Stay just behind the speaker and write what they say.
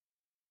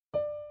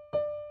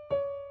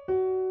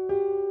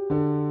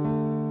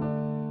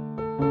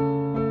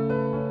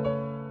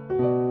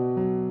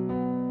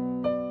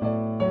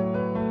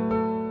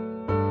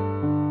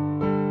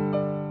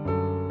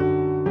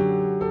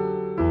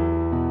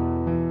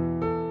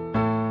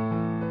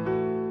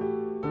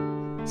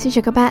Xin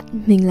chào các bạn,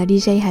 mình là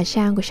DJ Hà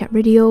Trang của Trạm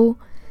Radio.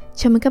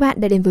 Chào mừng các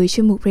bạn đã đến với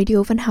chuyên mục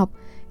Radio Văn học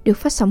được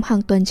phát sóng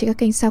hàng tuần trên các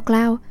kênh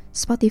SoundCloud,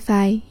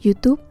 Spotify,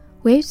 YouTube,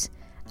 Waves,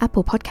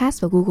 Apple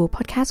Podcast và Google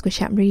Podcast của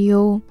Trạm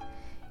Radio.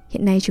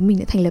 Hiện nay chúng mình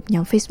đã thành lập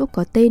nhóm Facebook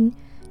có tên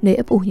nơi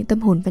ấp ủ những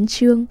tâm hồn văn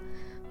chương.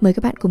 Mời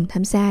các bạn cùng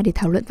tham gia để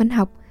thảo luận văn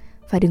học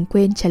và đừng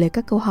quên trả lời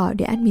các câu hỏi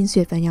để admin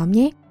duyệt vào nhóm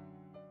nhé.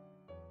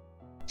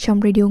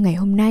 Trong radio ngày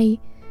hôm nay,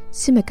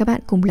 xin mời các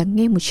bạn cùng lắng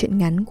nghe một truyện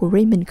ngắn của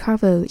Raymond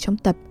Carver trong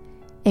tập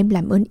Em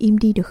làm ơn im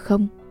đi được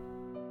không?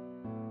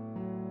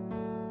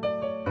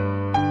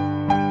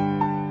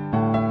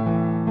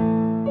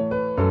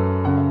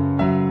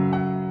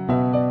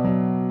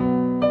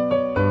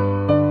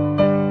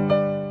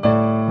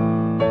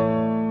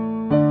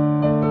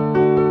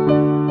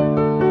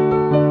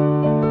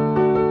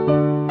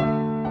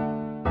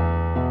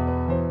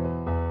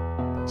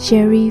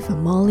 Jerry và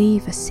Molly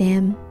và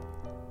Sam.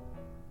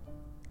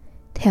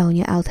 Theo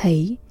như Al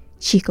thấy,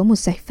 chỉ có một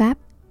giải pháp.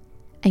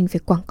 Anh phải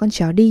quẳng con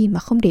chó đi mà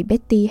không để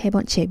Betty hay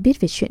bọn trẻ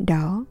biết về chuyện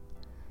đó.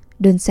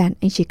 Đơn giản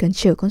anh chỉ cần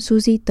chở con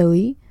Suzy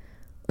tới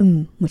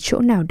một chỗ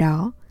nào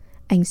đó.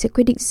 Anh sẽ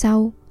quyết định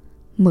sau.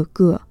 Mở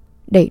cửa,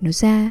 đẩy nó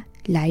ra,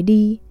 lái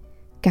đi.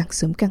 Càng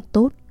sớm càng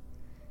tốt.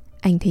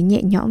 Anh thấy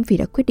nhẹ nhõm vì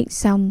đã quyết định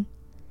xong.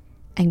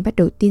 Anh bắt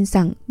đầu tin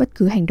rằng bất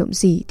cứ hành động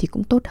gì thì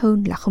cũng tốt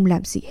hơn là không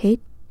làm gì hết.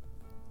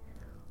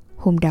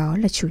 Hôm đó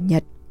là Chủ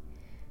nhật.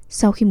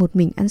 Sau khi một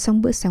mình ăn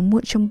xong bữa sáng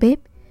muộn trong bếp,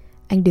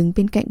 anh đứng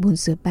bên cạnh bồn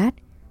rửa bát,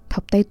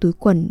 thọc tay túi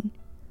quần.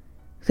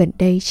 Gần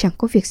đây chẳng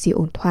có việc gì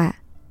ổn thỏa.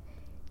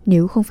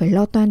 Nếu không phải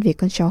lo toan về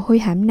con chó hôi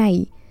hám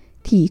này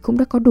thì cũng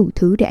đã có đủ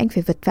thứ để anh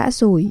phải vật vã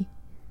rồi.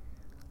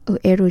 Ở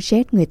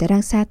Aerojet người ta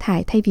đang sa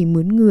thải thay vì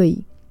mướn người.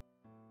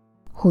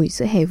 Hồi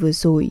giữa hè vừa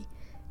rồi,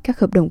 các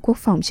hợp đồng quốc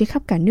phòng trên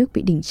khắp cả nước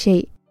bị đình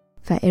trệ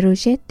và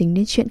Aerojet tính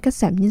đến chuyện cắt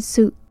giảm nhân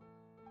sự.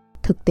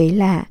 Thực tế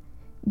là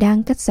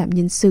đang cắt giảm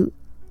nhân sự,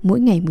 mỗi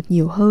ngày một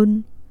nhiều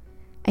hơn.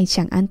 Anh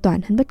chẳng an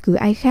toàn hơn bất cứ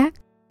ai khác,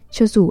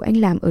 cho dù anh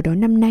làm ở đó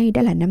năm nay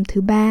đã là năm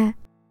thứ 3.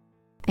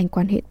 Anh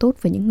quan hệ tốt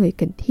với những người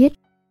cần thiết.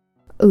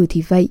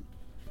 Thì vậy,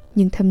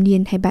 nhưng thâm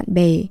niên hay bạn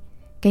bè,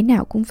 cái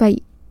nào cũng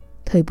vậy.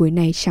 Thời buổi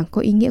này chẳng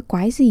có ý nghĩa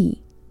quái gì.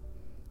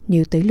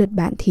 Nếu tới lượt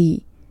bạn thì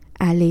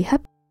lê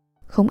hấp,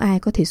 không ai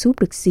có thể giúp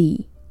được gì.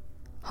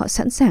 Họ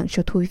sẵn sàng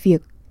cho thôi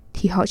việc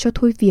thì họ cho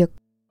thôi việc.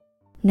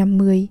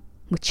 50,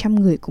 100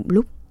 người cùng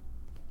lúc.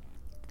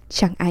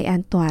 Chẳng ai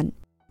an toàn,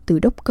 từ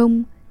đốc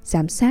công,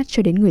 giám sát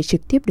cho đến người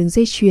trực tiếp đứng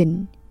dây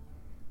chuyền.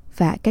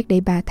 Và cách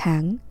đây 3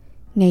 tháng,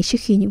 ngay trước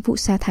khi những vụ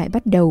sa thải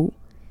bắt đầu,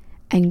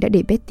 anh đã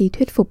để Betty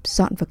thuyết phục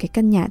dọn vào cái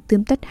căn nhà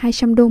tươm tất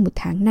 200 đô một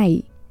tháng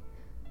này.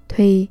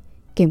 Thuê,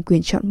 kèm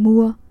quyền chọn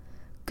mua,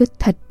 cứt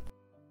thật.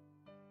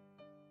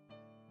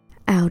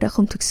 Al đã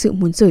không thực sự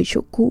muốn rời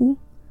chỗ cũ.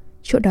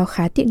 Chỗ đó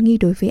khá tiện nghi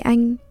đối với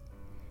anh.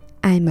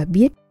 Ai mà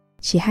biết,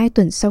 chỉ 2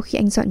 tuần sau khi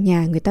anh dọn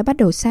nhà người ta bắt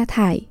đầu sa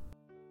thải.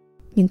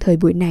 Nhưng thời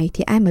buổi này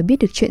thì ai mà biết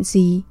được chuyện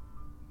gì.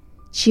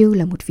 Jill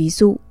là một ví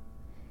dụ.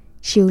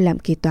 Jill làm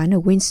kế toán ở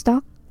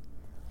Weinstock.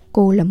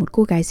 Cô là một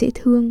cô gái dễ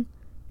thương,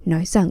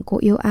 nói rằng cô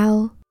yêu Al.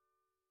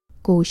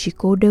 Cô chỉ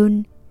cô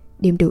đơn.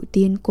 Đêm đầu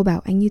tiên cô bảo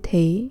anh như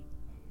thế.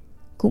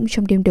 Cũng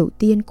trong đêm đầu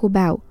tiên cô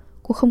bảo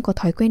cô không có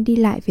thói quen đi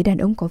lại với đàn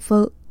ông có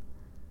vợ.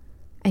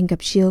 Anh gặp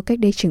Jill cách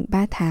đây chừng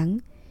 3 tháng,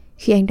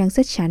 khi anh đang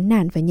rất chán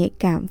nản và nhạy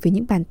cảm với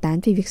những bàn tán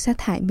về việc sa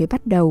thải mới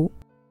bắt đầu.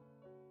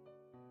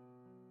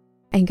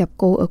 Anh gặp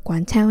cô ở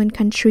quán Town and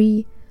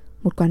Country,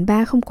 một quán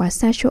bar không quá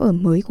xa chỗ ở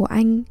mới của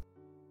anh.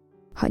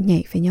 Họ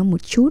nhảy với nhau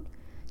một chút,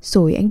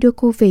 rồi anh đưa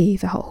cô về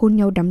và họ hôn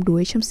nhau đắm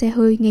đuối trong xe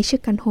hơi ngay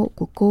trước căn hộ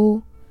của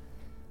cô.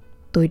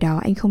 Tối đó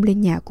anh không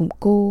lên nhà cùng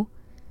cô,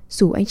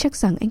 dù anh chắc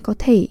rằng anh có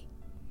thể.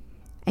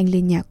 Anh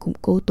lên nhà cùng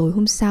cô tối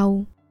hôm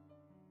sau.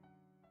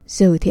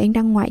 Giờ thì anh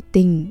đang ngoại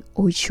tình,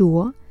 ôi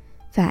Chúa,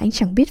 và anh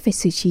chẳng biết phải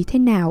xử trí thế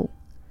nào.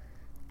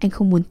 Anh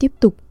không muốn tiếp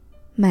tục,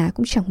 mà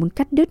cũng chẳng muốn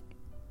cắt đứt.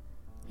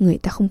 Người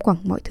ta không quẳng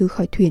mọi thứ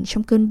khỏi thuyền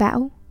trong cơn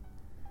bão.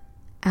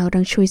 Al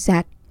đang trôi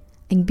dạt,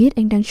 anh biết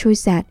anh đang trôi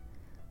dạt,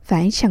 và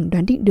anh chẳng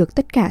đoán định được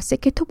tất cả sẽ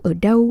kết thúc ở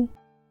đâu.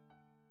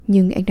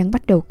 Nhưng anh đang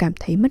bắt đầu cảm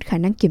thấy mất khả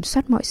năng kiểm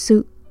soát mọi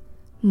sự.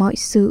 Mọi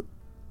sự.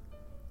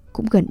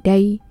 Cũng gần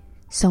đây,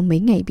 sau mấy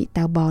ngày bị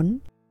táo bón,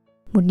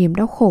 một niềm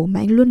đau khổ mà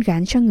anh luôn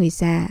gán cho người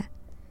già,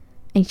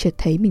 anh chợt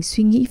thấy mình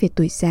suy nghĩ về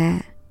tuổi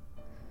già.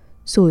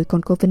 Rồi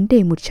còn có vấn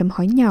đề một chấm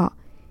hói nhỏ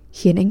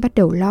khiến anh bắt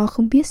đầu lo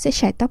không biết sẽ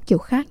chải tóc kiểu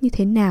khác như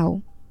thế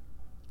nào.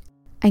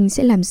 Anh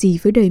sẽ làm gì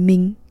với đời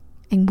mình?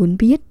 Anh muốn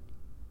biết.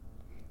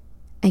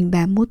 Anh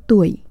 31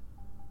 tuổi.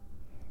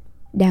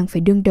 Đang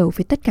phải đương đầu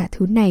với tất cả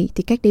thứ này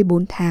thì cách đây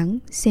 4 tháng,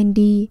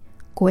 Sandy,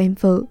 cô em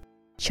vợ,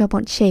 cho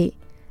bọn trẻ,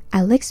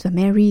 Alex và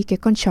Mary cái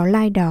con chó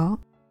lai đó.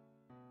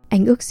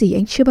 Anh ước gì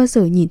anh chưa bao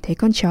giờ nhìn thấy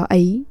con chó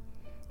ấy.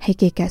 Hay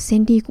kể cả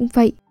Sandy cũng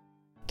vậy.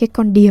 Cái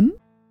con điếm.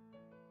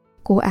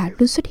 Cô ả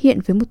luôn xuất hiện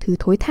với một thứ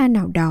thối tha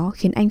nào đó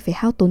khiến anh phải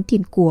hao tốn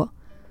tiền của.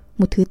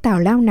 Một thứ tào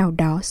lao nào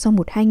đó sau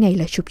 1-2 ngày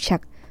là trục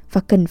trặc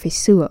và cần phải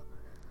sửa.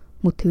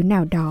 Một thứ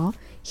nào đó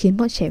khiến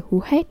bọn trẻ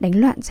hú hét đánh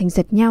loạn giành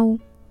giật nhau.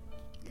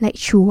 Lạy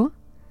Chúa!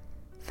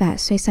 Và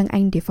xoay sang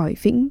anh để vòi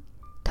vĩnh,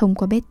 thông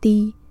qua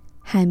Betty,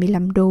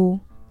 25 đô.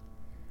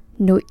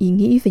 Nội ý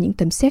nghĩ về những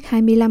tấm séc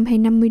 25 hay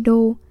 50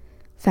 đô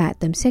và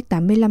tấm séc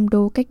 85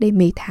 đô cách đây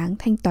mấy tháng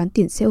thanh toán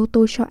tiền xe ô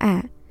tô cho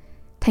ả.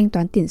 Thanh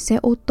toán tiền xe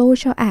ô tô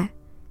cho ả.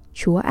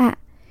 Chúa ạ,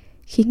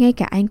 khi ngay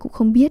cả anh cũng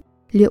không biết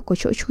liệu có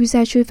chỗ chui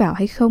ra chui vào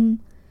hay không,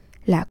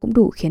 là cũng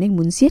đủ khiến anh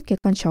muốn giết cái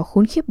con chó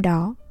khốn khiếp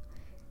đó.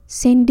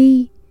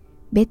 Sandy,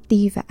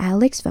 Betty và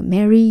Alex và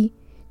Mary,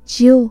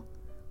 Jill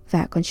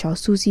và con chó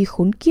Suzy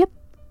khốn kiếp.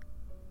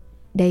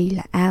 Đây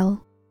là Al.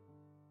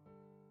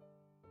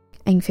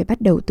 Anh phải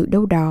bắt đầu từ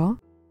đâu đó,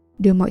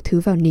 đưa mọi thứ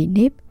vào nề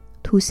nếp,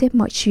 thu xếp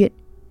mọi chuyện.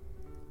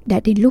 Đã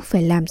đến lúc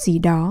phải làm gì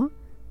đó,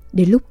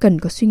 đến lúc cần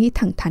có suy nghĩ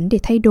thẳng thắn để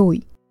thay đổi.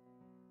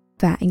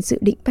 Và anh dự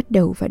định bắt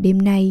đầu vào đêm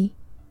nay.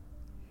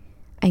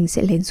 Anh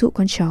sẽ lén dụ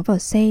con chó vào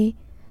xe,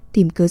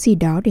 tìm cớ gì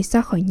đó để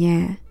ra khỏi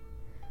nhà.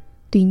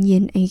 Tuy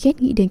nhiên anh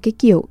ghét nghĩ đến cái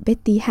kiểu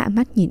Betty hạ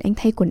mắt nhìn anh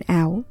thay quần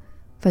áo,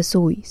 và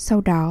rồi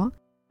sau đó,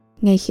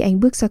 ngay khi anh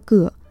bước ra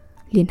cửa,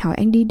 liền hỏi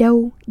anh đi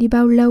đâu, đi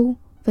bao lâu,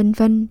 vân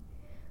vân,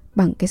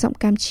 bằng cái giọng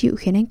cam chịu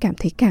khiến anh cảm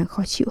thấy càng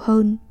khó chịu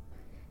hơn.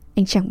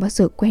 Anh chẳng bao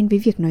giờ quen với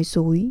việc nói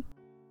dối.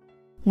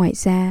 Ngoài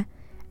ra,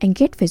 anh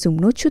ghét phải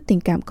dùng nốt chút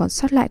tình cảm còn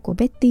sót lại của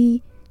Betty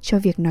cho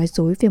việc nói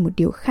dối về một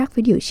điều khác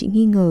với điều chị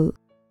nghi ngờ.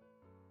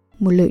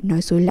 Một lời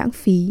nói dối lãng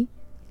phí,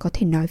 có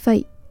thể nói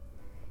vậy.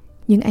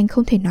 Nhưng anh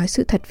không thể nói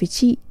sự thật với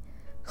chị,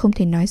 không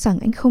thể nói rằng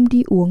anh không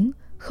đi uống,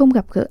 không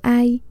gặp gỡ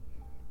ai.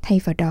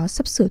 Thay vào đó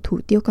sắp sửa thủ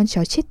tiêu con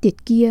chó chết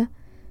tiệt kia,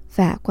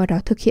 và qua đó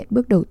thực hiện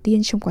bước đầu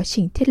tiên trong quá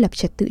trình thiết lập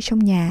trật tự trong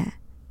nhà.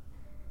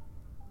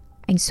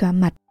 Anh xoa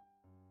mặt,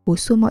 cố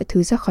xua mọi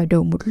thứ ra khỏi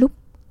đầu một lúc.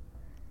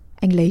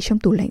 Anh lấy trong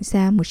tủ lạnh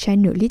ra một chai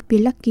nửa lít bia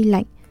Lucky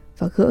lạnh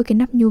và gỡ cái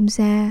nắp nhôm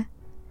ra.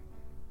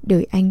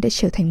 Đời anh đã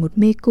trở thành một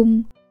mê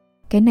cung.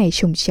 Cái này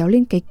chồng chéo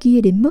lên cái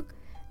kia đến mức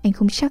anh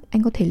không chắc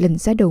anh có thể lần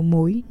ra đầu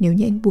mối nếu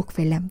như anh buộc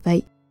phải làm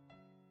vậy.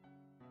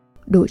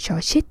 Đồ chó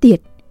chết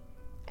tiệt,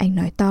 anh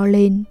nói to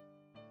lên.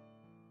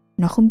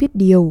 Nó không biết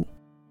điều,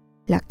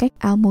 là cách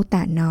Al mô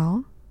tả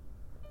nó.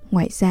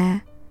 Ngoài ra,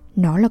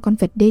 nó là con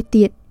vật đê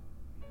tiện.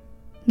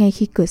 Ngay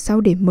khi cửa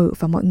sau để mở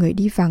và mọi người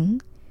đi vắng,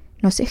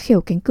 nó sẽ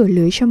khều cánh cửa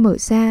lưới cho mở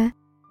ra,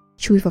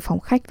 chui vào phòng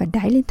khách và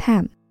đái lên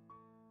thảm.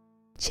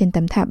 Trên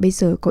tấm thảm bây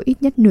giờ có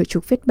ít nhất nửa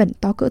chục vết bẩn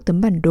to cỡ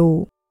tấm bản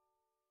đồ.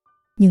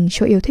 Nhưng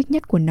chỗ yêu thích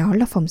nhất của nó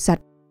là phòng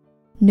giặt,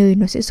 nơi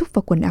nó sẽ rúc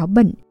vào quần áo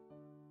bẩn,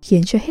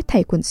 khiến cho hết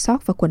thảy quần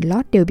sóc và quần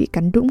lót đều bị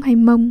cắn đũng hay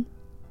mông.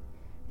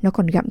 Nó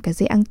còn gặm cả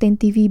dây anten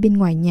tivi bên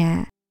ngoài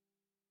nhà.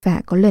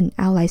 Và có lần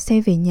Al lái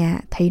xe về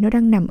nhà thấy nó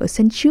đang nằm ở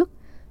sân trước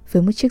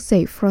với một chiếc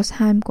giày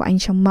Frostheim của anh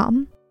trong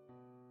mõm.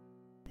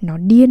 Nó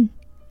điên,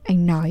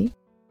 anh nói,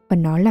 và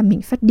nó làm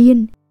mình phát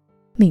điên.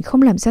 Mình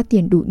không làm ra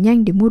tiền đủ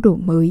nhanh để mua đồ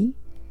mới.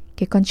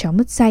 Cái con chó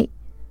mất dạy,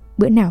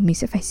 bữa nào mình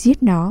sẽ phải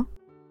giết nó.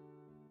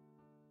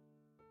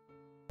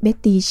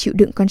 Betty chịu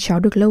đựng con chó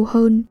được lâu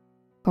hơn,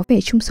 có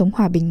vẻ chung sống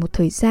hòa bình một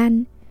thời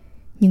gian.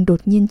 Nhưng đột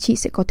nhiên chị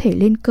sẽ có thể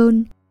lên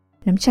cơn,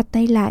 nắm chặt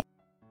tay lại,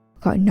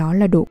 gọi nó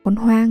là đồ con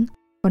hoang,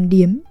 con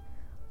điếm,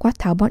 quát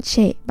tháo bọn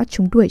trẻ, bắt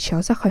chúng đuổi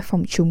chó ra khỏi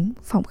phòng chúng,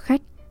 phòng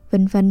khách,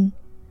 vân vân.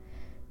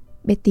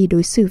 Betty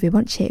đối xử với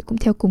bọn trẻ cũng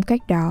theo cung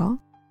cách đó.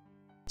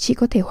 Chị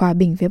có thể hòa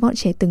bình với bọn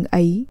trẻ từng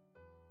ấy,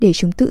 để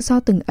chúng tự do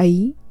từng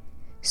ấy,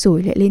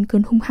 rồi lại lên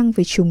cơn hung hăng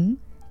với chúng,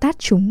 tát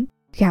chúng,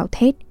 gào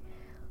thét.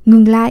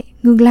 Ngừng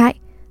lại,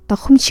 tao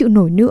không chịu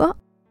nổi nữa.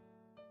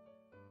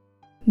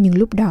 Nhưng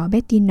lúc đó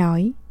Betty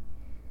nói,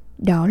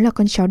 đó là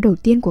con chó đầu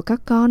tiên của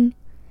các con.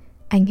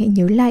 Anh hãy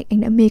nhớ lại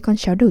anh đã mê con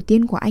chó đầu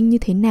tiên của anh như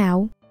thế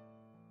nào.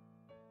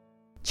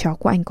 Chó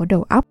của anh có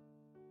đầu óc,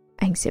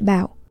 anh sẽ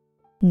bảo.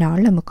 Nó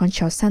là một con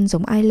chó săn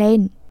giống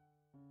Ireland.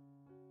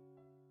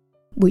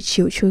 Buổi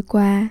chiều trôi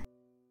qua,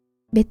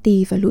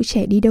 Betty và lũ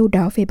trẻ đi đâu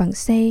đó về bằng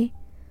xe,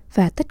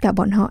 và tất cả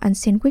bọn họ ăn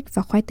sandwich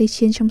và khoai tây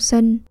chiên trong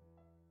sân.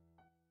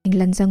 Anh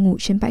lăn ra ngủ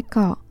trên bãi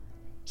cỏ.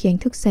 Khi anh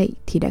thức dậy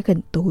thì đã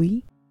gần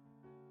tối.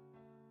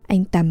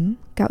 Anh tắm,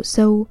 cạo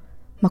râu,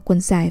 mặc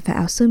quần dài và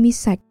áo sơ mi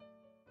sạch.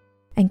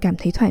 Anh cảm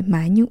thấy thoải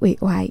mái nhưng uể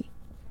oải.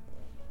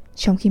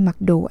 Trong khi mặc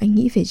đồ anh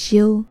nghĩ về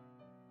Jill.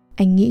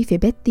 Anh nghĩ về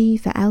Betty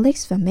và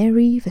Alex và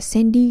Mary và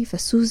Sandy và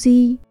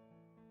Suzy.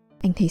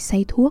 Anh thấy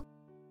say thuốc.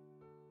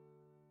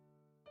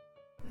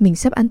 Mình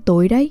sắp ăn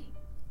tối đấy,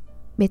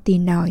 Betty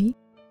nói,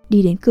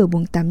 đi đến cửa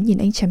buồng tắm nhìn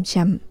anh chằm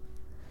chằm.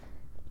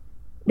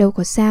 Đâu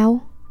có sao,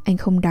 anh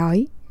không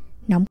đói,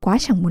 nóng quá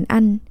chẳng muốn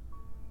ăn.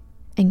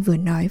 Anh vừa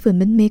nói vừa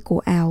mân mê cổ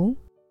áo.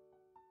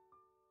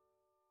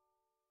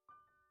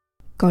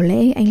 Có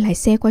lẽ anh lái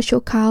xe qua chỗ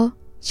Carl,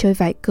 chơi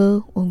vài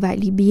cơ, uống vài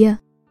ly bia.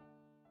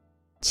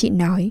 Chị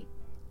nói,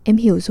 em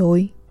hiểu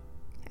rồi.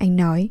 Anh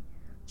nói,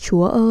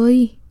 Chúa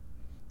ơi.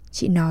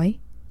 Chị nói,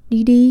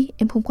 đi đi,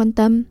 em không quan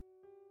tâm.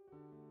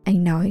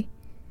 Anh nói,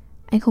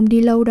 anh không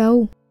đi lâu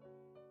đâu.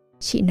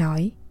 Chị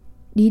nói,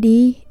 đi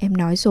đi, em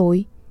nói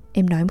rồi,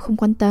 em nói em không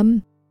quan tâm.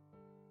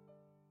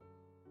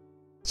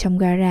 Trong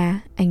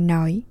gara, anh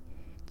nói,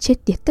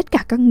 chết tiệt tất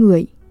cả các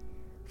người,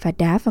 và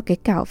đá vào cái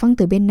cạo văng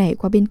từ bên này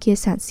qua bên kia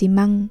sàn xi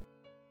măng.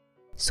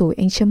 Rồi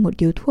anh châm một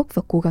điếu thuốc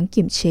và cố gắng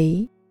kiềm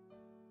chế.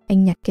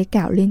 Anh nhặt cái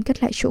cạo lên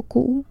cất lại chỗ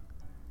cũ.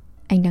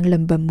 Anh đang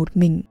lầm bầm một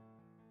mình.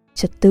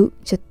 Trật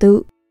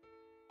tự.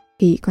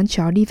 Thì con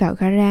chó đi vào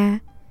gara,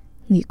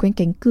 nghỉ quanh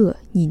cánh cửa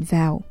nhìn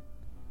vào.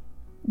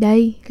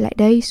 Đây, lại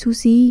đây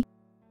Suzy.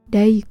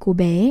 Đây, cô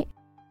bé.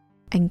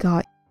 Anh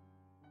gọi.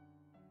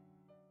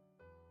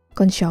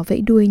 Con chó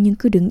vẫy đuôi nhưng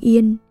cứ đứng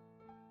yên.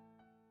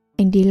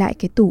 Anh đi lại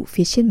cái tủ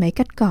phía trên máy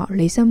cắt cỏ,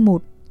 lấy ra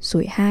 1,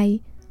 rồi 2,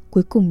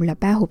 cuối cùng là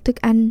 3 hộp thức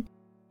ăn.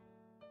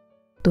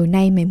 Tối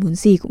nay mày muốn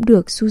gì cũng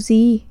được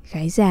Suzy,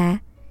 gái già,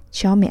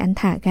 cho mày ăn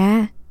thả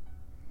ga.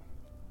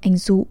 Anh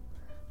dụ,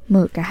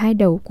 mở cả 2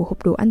 đầu của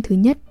hộp đồ ăn thứ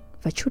nhất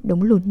và trút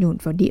đống lộn nhổn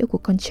vào đĩa của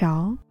con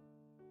chó.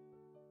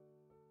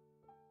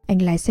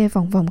 Anh lái xe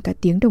vòng vòng cả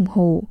tiếng đồng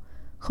hồ,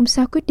 không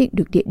sao quyết định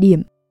được địa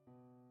điểm.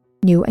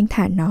 Nếu anh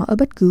thả nó ở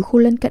bất cứ khu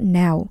lân cận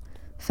nào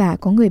và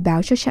có người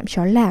báo cho trạm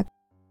chó lạc,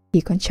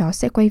 thì con chó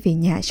sẽ quay về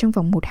nhà trong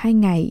vòng 1-2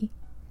 ngày.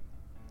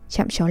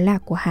 Trạm chó lạc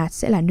của Hạt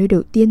sẽ là nơi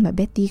đầu tiên mà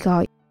Betty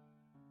gọi.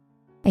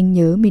 Anh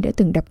nhớ mình đã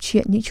từng đọc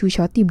truyện những chú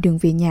chó tìm đường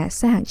về nhà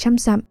xa hàng trăm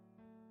dặm.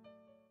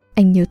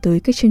 Anh nhớ tới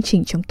các chương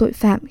trình chống tội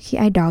phạm khi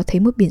ai đó thấy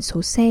một biển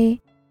số xe,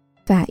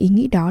 và ý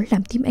nghĩ đó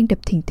làm tim anh đập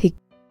thình thịch.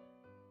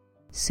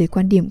 Dưới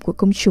quan điểm của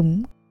công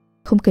chúng,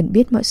 không cần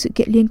biết mọi sự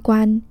kiện liên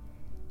quan,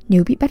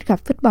 nếu bị bắt gặp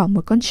vứt bỏ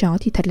một con chó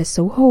thì thật là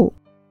xấu hổ.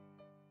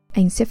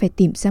 Anh sẽ phải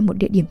tìm ra một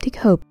địa điểm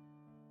thích hợp.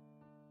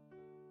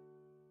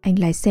 Anh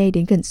lái xe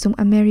đến gần sông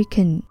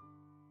American.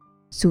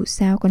 Dù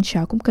sao con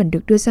chó cũng cần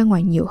được đưa ra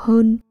ngoài nhiều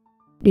hơn,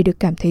 để được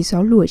cảm thấy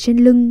gió lùa trên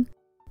lưng,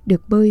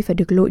 được bơi và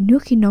được lội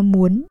nước khi nó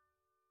muốn.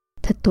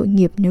 Thật tội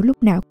nghiệp nếu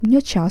lúc nào cũng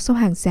nhốt chó sau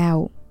hàng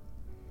rào.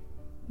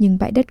 Nhưng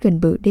bãi đất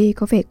gần bờ đê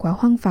có vẻ quá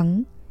hoang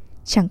vắng,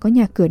 chẳng có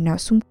nhà cửa nào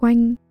xung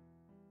quanh.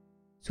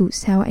 Dù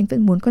sao anh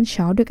vẫn muốn con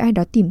chó được ai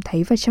đó tìm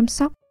thấy và chăm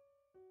sóc.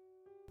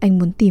 Anh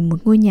muốn tìm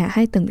một ngôi nhà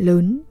 2 tầng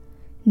lớn,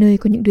 nơi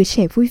có những đứa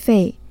trẻ vui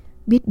vẻ,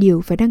 biết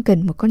điều và đang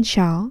cần một con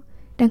chó,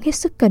 đang hết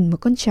sức cần một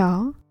con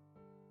chó.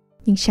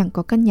 Nhưng chẳng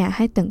có căn nhà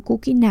 2 tầng cũ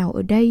kỹ nào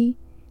ở đây,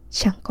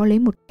 chẳng có lấy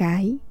một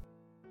cái.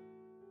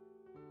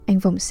 Anh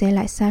vòng xe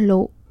lại xa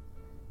lộ.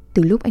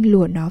 Từ lúc anh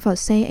lùa nó vào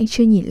xe, anh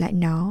chưa nhìn lại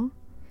nó.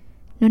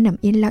 Nó nằm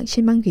yên lặng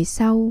trên băng ghế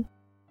sau.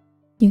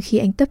 Nhưng khi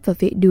anh tấp vào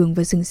vệ đường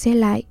và dừng xe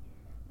lại,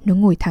 nó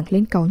ngồi thẳng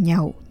lên càu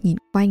nhàu, nhìn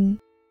quanh.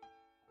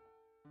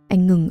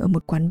 Anh ngừng ở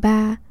một quán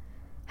bar,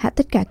 hạ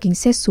tất cả kính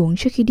xe xuống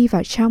trước khi đi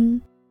vào trong.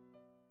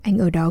 Anh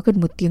ở đó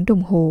gần 1 tiếng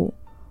đồng hồ,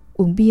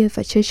 uống bia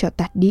và chơi trò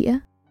tạt đĩa.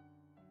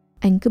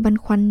 Anh cứ băn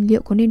khoăn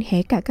liệu có nên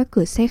hé cả các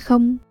cửa xe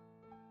không.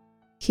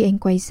 Khi anh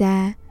quay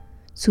ra,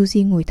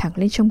 Suzy ngồi thẳng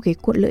lên trong ghế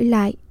cuộn lưỡi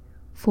lại,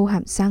 phô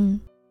hàm răng.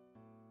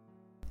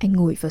 Anh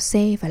ngồi vào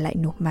xe và lại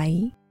nổ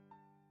máy.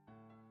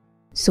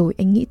 Rồi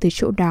anh nghĩ tới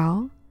chỗ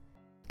đó,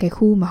 cái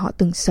khu mà họ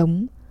từng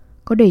sống,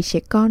 có đầy trẻ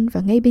con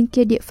và ngay bên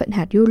kia địa phận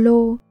hạt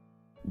Yolo.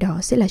 Đó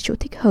sẽ là chỗ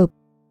thích hợp.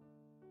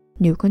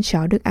 Nếu con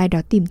chó được ai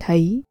đó tìm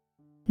thấy,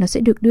 nó sẽ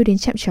được đưa đến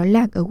trạm chó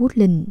lạc ở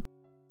Woodland,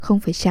 không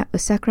phải trạm ở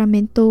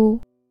Sacramento.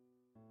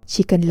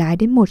 Chỉ cần lái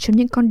đến một trong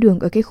những con đường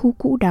ở cái khu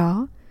cũ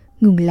đó,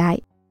 ngừng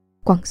lại,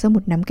 quẳng ra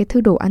một nắm cái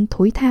thứ đồ ăn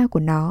thối tha của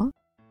nó,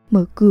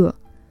 mở cửa,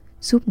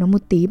 giúp nó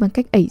một tí bằng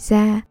cách ẩy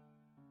ra,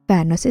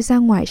 và nó sẽ ra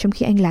ngoài trong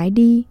khi anh lái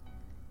đi.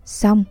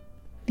 Xong,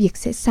 việc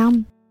sẽ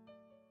xong.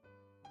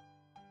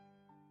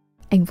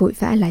 Anh vội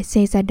vã lái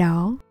xe ra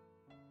đó.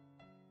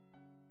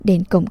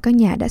 Đèn cổng các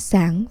nhà đã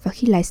sáng, và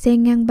khi lái xe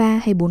ngang 3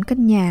 hay 4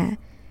 căn nhà,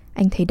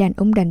 anh thấy đàn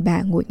ông đàn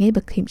bà ngồi ngay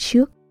bậc thềm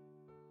trước.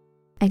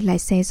 Anh lái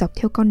xe dọc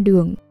theo con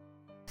đường,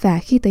 và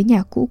khi tới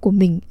nhà cũ của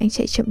mình, anh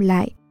chạy chậm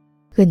lại,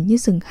 gần như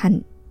dừng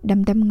hẳn,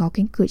 đăm đăm ngó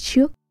cánh cửa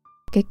trước,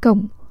 cái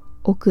cổng,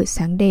 ô cửa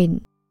sáng đèn.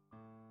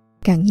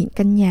 Càng nhìn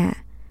căn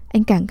nhà,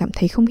 anh càng cảm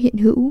thấy không hiện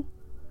hữu.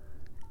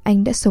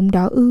 Anh đã sống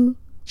đó ư?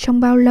 Trong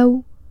bao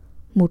lâu?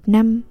 1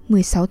 năm,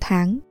 16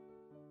 tháng.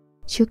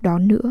 Trước đó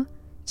nữa,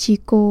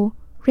 Chico,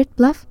 Red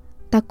Bluff,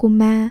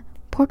 Tacoma,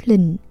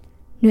 Portland,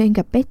 nơi anh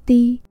gặp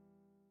Betty,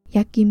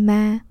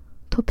 Yakima,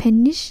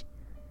 Toppenish,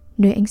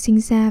 nơi anh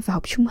sinh ra và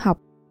học trung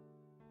học.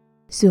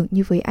 Dường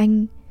như với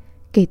anh,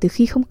 kể từ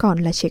khi không còn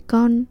là trẻ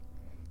con,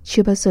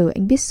 chưa bao giờ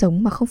anh biết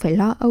sống mà không phải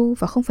lo âu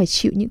và không phải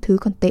chịu những thứ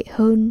còn tệ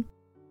hơn.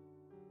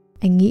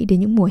 Anh nghĩ đến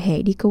những mùa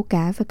hè đi câu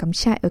cá và cắm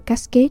trại ở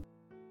Cascade,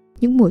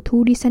 những mùa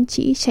thu đi săn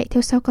trĩ chạy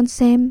theo sau con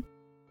Sam.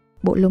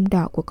 Bộ lông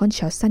đỏ của con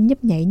chó săn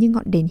nhấp nháy như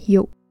ngọn đèn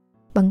hiệu,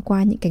 băng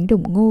qua những cánh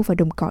đồng ngô và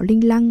đồng cỏ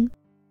linh lăng,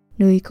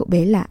 nơi cậu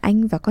bé là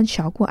anh và con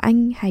chó của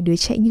anh, 2 đứa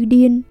chạy như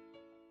điên.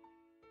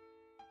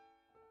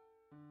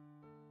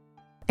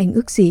 Anh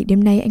ước gì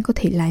đêm nay anh có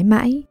thể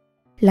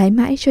lái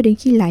mãi cho đến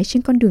khi lái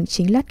trên con đường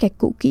chính lát gạch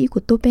cũ kỹ của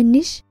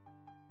Toppenish,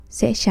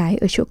 rẽ trái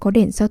ở chỗ có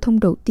đèn giao thông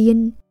đầu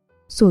tiên,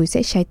 rồi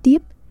rẽ trái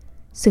tiếp,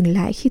 dừng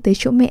lại khi tới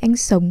chỗ mẹ anh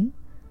sống,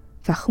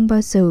 và không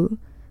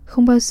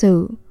bao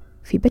giờ,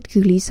 vì bất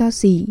cứ lý do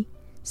gì,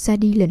 ra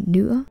đi lần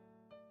nữa.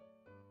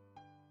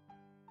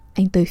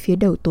 Anh tới phía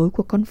đầu tối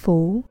của con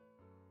phố.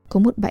 Có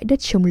một bãi đất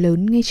trống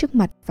lớn ngay trước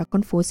mặt và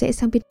con phố rẽ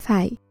sang bên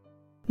phải,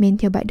 men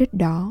theo bãi đất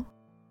đó.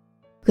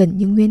 Gần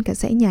như nguyên cả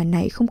dãy nhà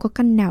này không có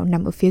căn nào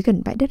nằm ở phía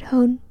gần bãi đất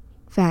hơn,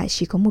 và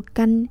chỉ có một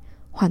căn,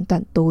 hoàn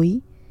toàn tối,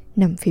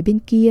 nằm phía bên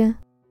kia.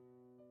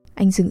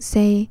 Anh dừng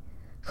xe,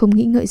 không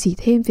nghĩ ngợi gì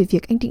thêm về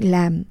việc anh định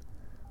làm.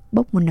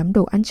 bốc một nắm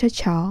đồ ăn cho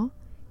chó,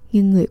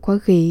 nghiêng người qua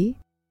ghế,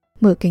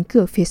 mở cánh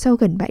cửa phía sau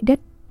gần bãi đất,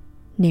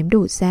 ném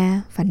đồ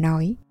ra và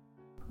nói: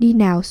 "Đi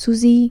nào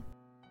Suzy."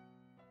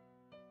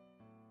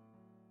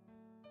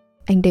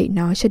 Anh đẩy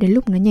nó cho đến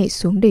lúc nó nhảy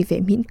xuống đầy vẻ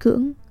miễn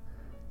cưỡng.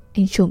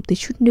 Anh trồm tới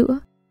chút nữa,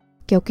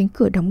 kéo cánh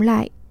cửa đóng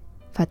lại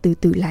và từ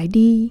từ lái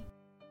đi.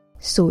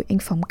 Rồi anh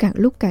phóng càng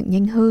lúc càng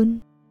nhanh hơn.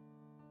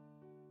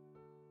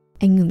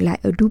 Anh ngừng lại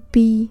ở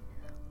Dupi,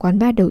 quán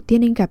bar đầu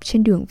tiên anh gặp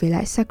trên đường về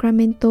lại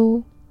Sacramento.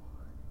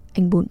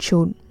 Anh bồn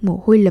chồn,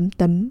 mồ hôi lấm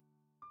tấm.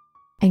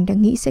 Anh đã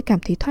nghĩ sẽ cảm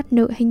thấy thoát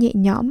nợ hay nhẹ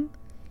nhõm,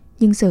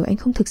 nhưng giờ anh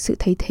không thực sự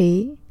thấy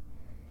thế.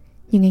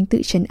 Nhưng anh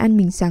tự trấn an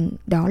mình rằng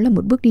đó là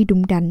một bước đi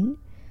đúng đắn,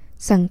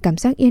 rằng cảm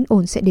giác yên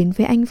ổn sẽ đến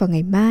với anh vào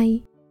ngày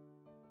mai.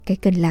 Cái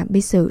cần làm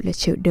bây giờ là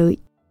chờ đợi.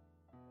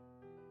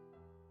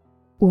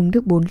 Uống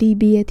được 4 ly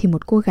bia thì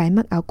một cô gái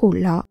mặc áo cổ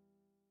lọ,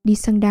 đi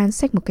xăng đan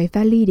xách một cái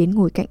vali đến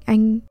ngồi cạnh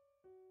anh.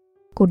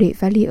 Cô để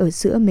vali ở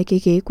giữa mấy cái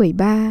ghế quầy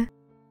bar.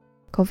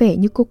 Có vẻ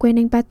như cô quen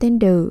anh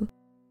bartender,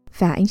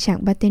 và anh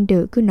chàng bartender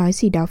cứ nói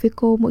gì đó với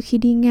cô mỗi khi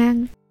đi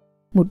ngang.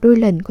 Một đôi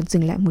lần còn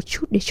dừng lại một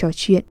chút để trò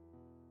chuyện.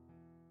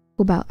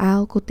 Cô bảo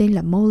Al cô tên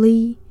là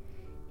Molly,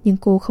 nhưng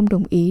cô không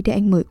đồng ý để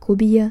anh mời cô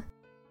bia.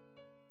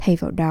 Thay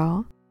vào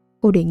đó,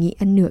 cô đề nghị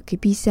ăn nửa cái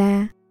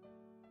pizza.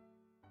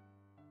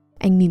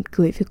 Anh mỉm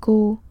cười với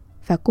cô,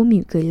 và cô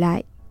mỉm cười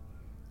lại.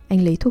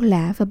 Anh lấy thuốc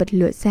lá và bật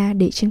lửa ra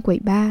để trên quầy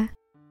bar.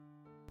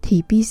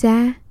 "Thì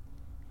pizza,"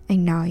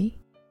 anh nói.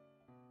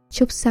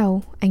 Chốc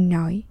sau, anh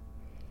nói: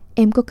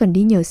 "Em có cần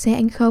đi nhờ xe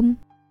anh không?"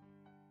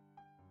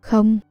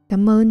 "Không,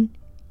 cảm ơn,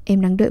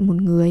 em đang đợi một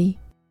người,"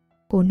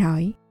 cô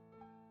nói.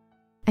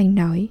 Anh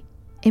nói: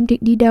 "Em định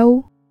đi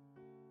đâu?"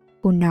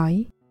 Cô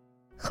nói: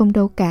 "Không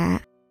đâu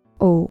cả."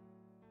 "Ồ."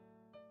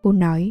 Cô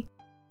nói,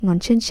 ngón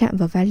chân chạm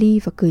vào vali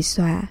và cười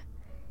xòa: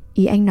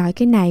 "Ý anh nói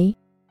cái này?"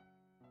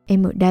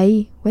 "Em ở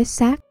đây,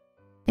 Westside.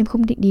 Em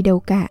không định đi đâu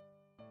cả.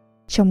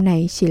 Trong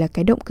này chỉ là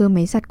cái động cơ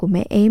máy giặt của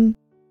mẹ em.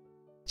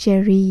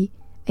 Jerry,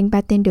 anh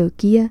bartender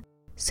kia,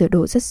 sửa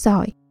đồ rất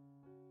giỏi.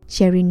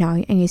 Jerry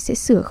nói anh ấy sẽ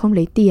sửa không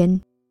lấy tiền."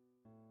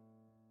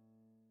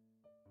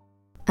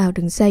 Al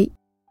đứng dậy.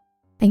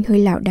 Anh hơi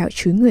lảo đảo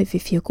chúi người về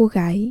phía cô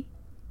gái.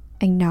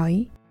 Anh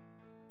nói: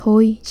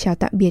 "Thôi, chào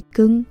tạm biệt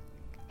cưng.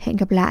 Hẹn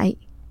gặp lại."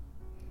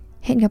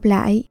 "Hẹn gặp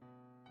lại,"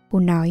 cô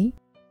nói.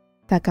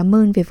 "Và cảm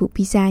ơn về vụ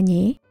pizza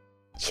nhé.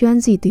 Chưa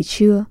ăn gì từ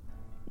trưa,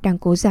 đang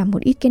cố giảm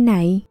một ít cái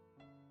này."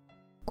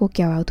 Cô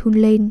kéo áo thun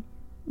lên,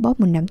 bóp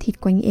một nắm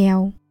thịt quanh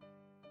eo.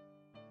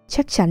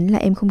 "Chắc chắn là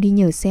em không đi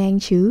nhờ xe anh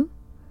chứ?"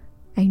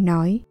 anh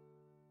nói.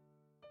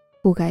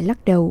 Cô gái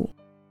lắc đầu.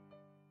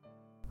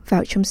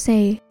 Vào trong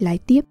xe, lái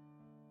tiếp.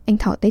 Anh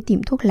thỏ tay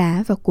tìm thuốc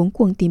lá và cuống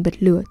cuồng tìm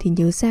bật lửa thì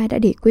nhớ ra đã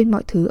để quên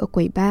mọi thứ ở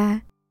quầy bar.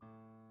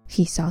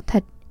 Khi gió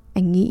thật,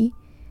 anh nghĩ,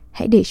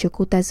 hãy để cho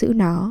cô ta giữ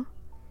nó.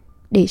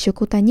 Để cho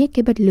cô ta nhét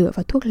cái bật lửa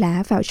và thuốc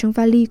lá vào trong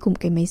vali cùng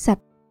cái máy giặt.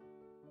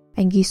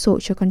 Anh ghi sổ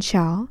cho con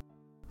chó,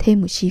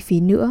 thêm một chi phí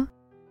nữa.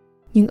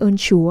 Nhưng ơn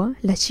Chúa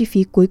là chi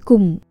phí cuối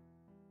cùng.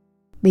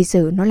 Bây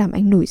giờ nó làm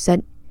anh nổi giận,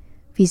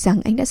 vì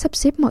rằng anh đã sắp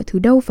xếp mọi thứ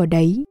đâu vào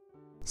đấy,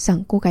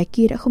 rằng cô gái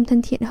kia đã không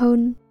thân thiện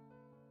hơn.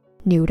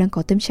 Nếu đang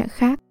có tâm trạng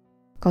khác,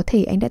 có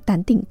thể anh đã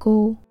tán tỉnh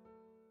cô.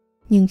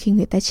 Nhưng khi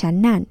người ta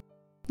chán nản,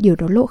 điều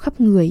đó lộ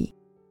khắp người,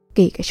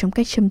 kể cả trong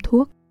cách châm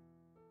thuốc.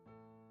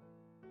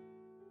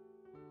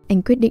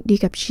 Anh quyết định đi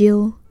gặp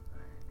Jill.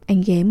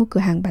 Anh ghé một cửa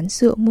hàng bán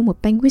rượu mua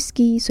một panh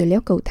whisky rồi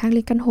leo cầu thang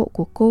lên căn hộ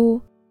của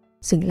cô,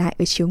 dừng lại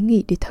ở chiếu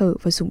nghỉ để thở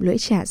và dùng lưỡi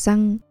chà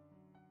răng.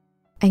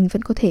 Anh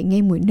vẫn có thể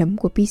nghe mùi nấm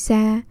của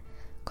pizza,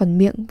 còn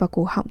miệng và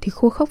cổ họng thì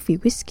khô khốc vì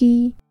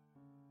whisky.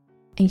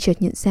 Anh chợt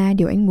nhận ra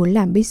điều anh muốn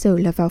làm bây giờ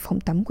là vào phòng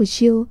tắm của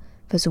Jill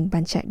và dùng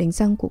bàn chải đánh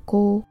răng của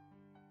cô.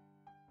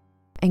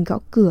 Anh gõ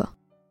cửa.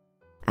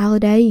 "Al ở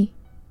đây,"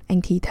 anh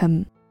thì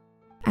thầm.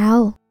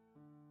 "Al,"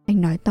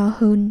 anh nói to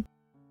hơn.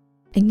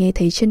 Anh nghe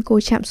thấy chân cô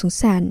chạm xuống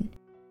sàn.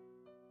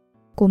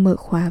 Cô mở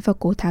khóa và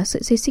cố tháo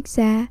sợi dây xích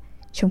ra,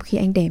 trong khi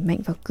anh đè mạnh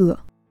vào cửa.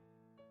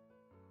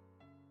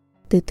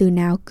 "Từ từ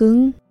nào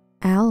cưng.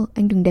 Al,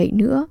 anh đừng đẩy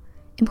nữa,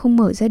 em không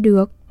mở ra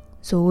được.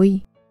 Rồi."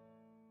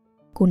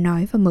 Cô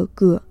nói và mở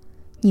cửa,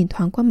 nhìn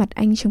thoáng qua mặt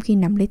anh trong khi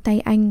nắm lấy tay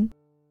anh.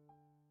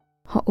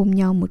 Họ ôm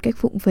nhau một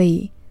cách vụng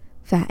về,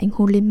 và anh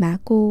hôn lên má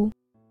cô.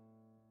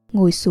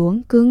 "Ngồi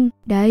xuống cưng,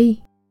 đây."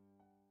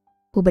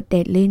 Cô bật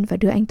đèn lên và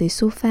đưa anh tới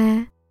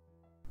sofa.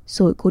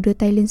 Rồi cô đưa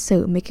tay lên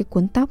sờ mấy cái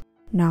cuốn tóc,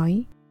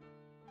 nói: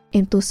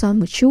 "Em tô son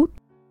một chút.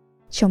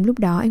 Trong lúc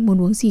đó anh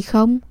muốn uống gì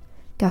không?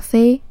 Cà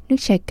phê, nước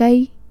trái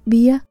cây,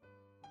 bia?"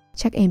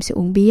 "Chắc em sẽ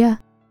uống bia."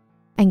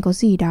 "Anh có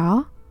gì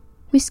đó?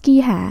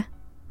 Whisky hả?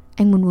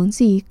 Anh muốn uống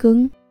gì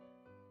cưng?"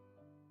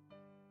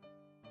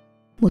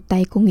 Một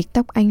tay cô nghịch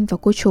tóc anh và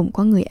cô chồm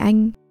qua người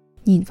anh,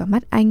 nhìn vào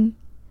mắt anh.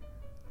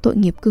 "Tội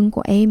nghiệp cưng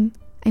của em,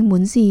 anh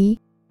muốn gì?"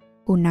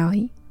 Cô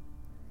nói.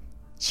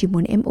 "Chỉ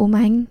muốn em ôm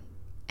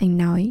anh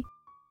nói.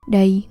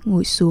 "Đây,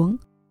 ngồi xuống.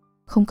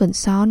 Không cần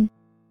son."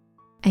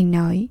 Anh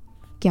nói,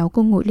 kéo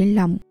cô ngồi lên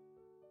lòng.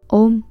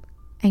 "Ôm,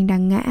 anh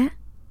đang ngã."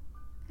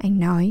 Anh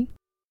nói.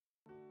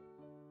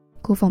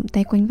 Cô vòng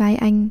tay quanh vai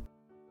anh.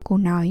 Cô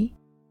nói,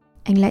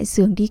 Anh lại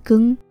giường đi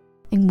cưng.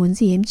 Anh muốn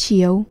gì em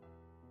chiều.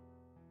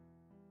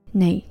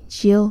 Này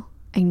Jill,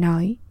 anh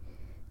nói,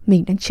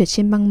 mình đang trượt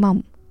trên băng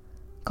mỏng,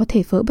 có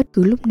thể vỡ bất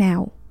cứ lúc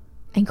nào.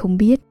 Anh không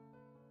biết.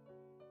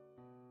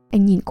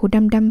 Anh nhìn cô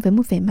đăm đăm với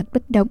một vẻ mặt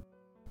bất động,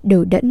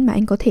 đờ đẫn mà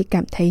anh có thể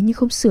cảm thấy như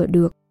không sửa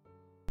được.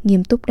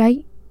 Nghiêm túc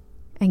đấy,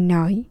 anh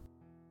nói.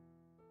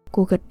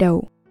 Cô gật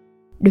đầu.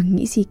 Đừng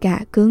nghĩ gì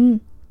cả cưng,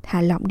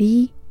 thả lỏng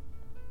đi,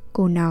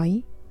 cô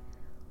nói.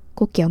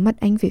 Cô kéo mặt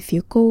anh về phía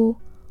cô,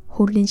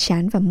 hôn lên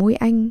trán và môi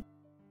anh.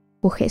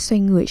 Cô khẽ xoay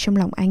người trong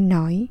lòng anh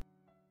nói,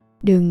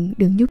 đừng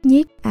nhúc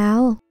nhích,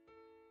 Al.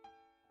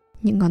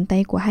 Những ngón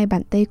tay của hai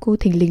bàn tay cô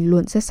thình lình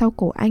luồn ra sau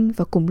cổ anh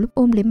và cùng lúc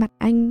ôm lấy mặt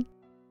anh.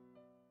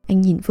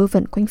 Anh nhìn vơ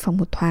vẩn quanh phòng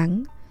một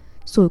thoáng,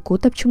 rồi cố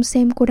tập trung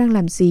xem cô đang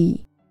làm gì.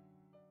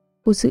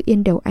 Cô giữ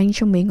yên đầu anh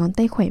trong mấy ngón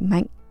tay khỏe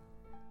mạnh.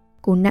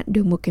 Cô nặn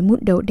được một cái mụn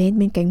đầu đen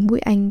bên cánh mũi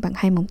anh bằng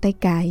hai móng tay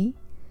cái.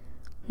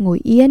 Ngồi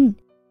yên,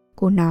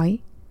 cô nói.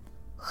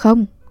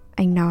 Không,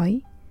 anh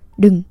nói.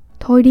 Đừng,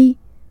 thôi đi,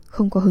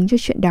 không có hứng cho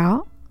chuyện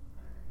đó.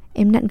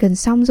 Em nặn gần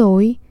xong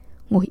rồi.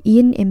 Ngồi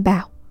yên, em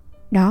bảo.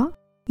 Đó,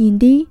 nhìn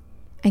đi,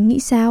 anh nghĩ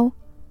sao?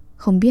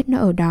 Không biết nó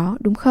ở đó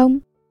đúng không?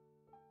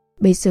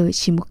 Bây giờ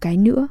chỉ một cái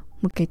nữa,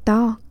 một cái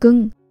to,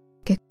 cưng,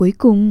 cái cuối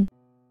cùng.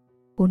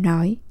 Cô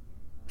nói.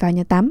 Vào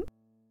nhà tắm.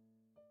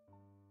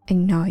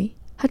 Anh nói,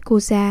 hất cô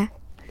ra,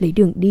 lấy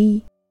đường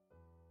đi.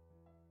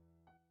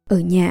 Ở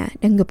nhà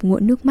đang ngập ngụa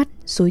nước mắt,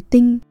 rối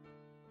tinh.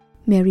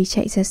 Mary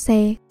chạy ra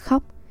xe,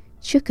 khóc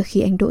trước cả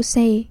khi anh đỗ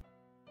xe.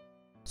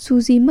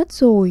 Suzy mất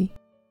rồi.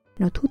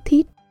 Nó thút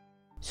thít.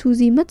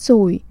 Suzy mất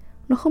rồi,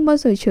 nó không bao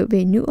giờ trở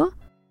về nữa.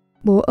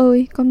 Bố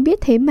ơi, con biết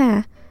thế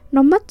mà,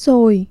 nó mất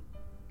rồi.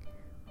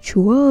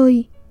 Chúa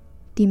ơi,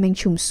 tim anh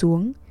trùng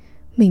xuống.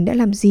 Mình đã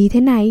làm gì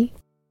thế này?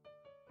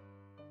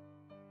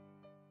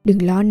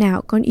 Đừng lo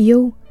nào con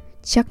yêu,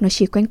 chắc nó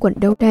chỉ quanh quẩn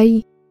đâu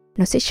đây.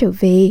 Nó sẽ trở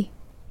về,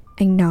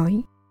 anh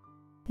nói.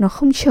 Nó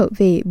không trở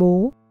về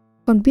bố.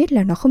 Con biết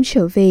là nó không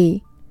trở về.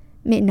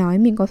 Mẹ nói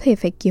mình có thể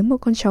phải kiếm một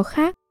con chó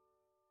khác.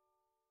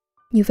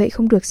 Như vậy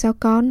không được sao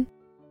con?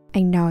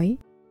 Anh nói.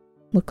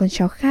 Một con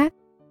chó khác,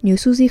 nếu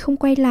Suzy không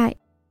quay lại,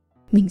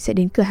 mình sẽ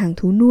đến cửa hàng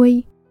thú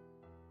nuôi.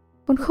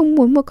 Con không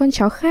muốn một con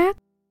chó khác.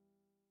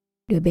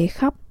 Đứa bé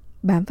khóc,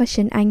 bám vào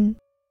chân anh.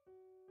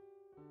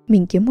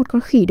 Mình kiếm một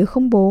con khỉ được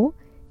không bố,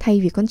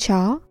 thay vì con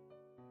chó?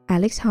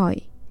 Alex hỏi.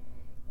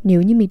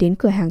 Nếu như mình đến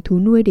cửa hàng thú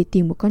nuôi để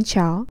tìm một con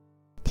chó,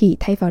 thì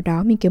thay vào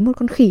đó mình kiếm một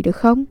con khỉ được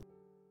không?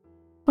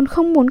 Con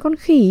không muốn con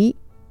khỉ.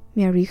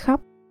 Mary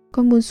khóc.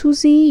 Con muốn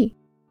Suzy.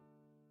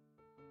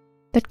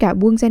 Tất cả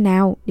buông ra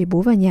nào, để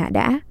bố vào nhà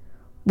đã.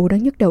 Bố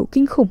đang nhức đầu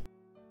kinh khủng,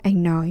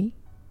 anh nói.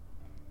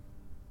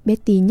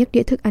 Betty nhấc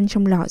đĩa thức ăn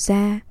trong lò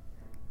ra.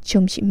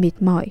 Trông chị mệt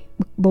mỏi,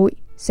 bực bội,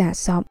 giả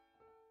xọng.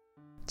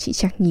 Chị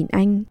Trạc nhìn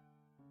anh.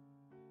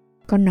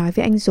 Con nói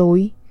với anh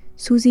rồi,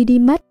 Suzy đi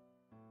mất.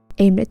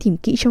 Em đã tìm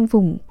kỹ trong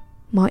vùng,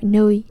 mọi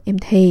nơi, em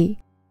thề.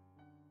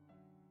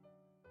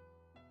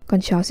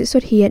 Con chó sẽ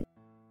xuất hiện,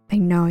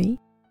 anh nói.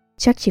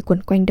 Chắc chỉ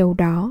quẩn quanh đâu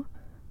đó.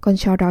 Con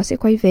chó đó sẽ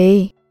quay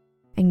về,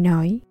 anh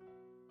nói.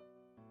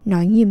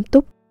 Nói nghiêm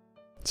túc,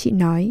 chị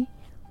nói,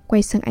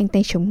 quay sang anh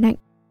tay chống nạnh.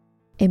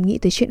 Em nghĩ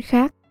tới chuyện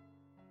khác.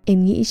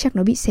 Em nghĩ chắc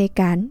nó bị xe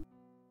cán.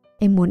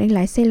 Em muốn anh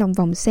lái xe lòng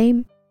vòng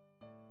xem.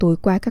 Tối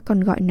qua các con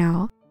gọi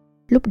nó,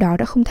 lúc đó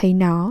đã không thấy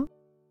nó.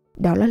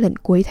 Đó là lần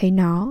cuối thấy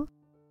nó.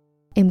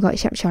 Em gọi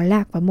trạm chó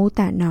lạc và mô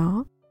tả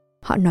nó.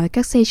 Họ nói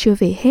các xe chưa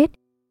về hết.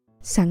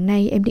 Sáng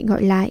nay em định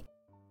gọi lại.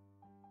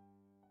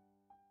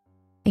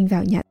 Anh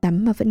vào nhà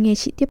tắm mà vẫn nghe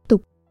chị tiếp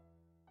tục.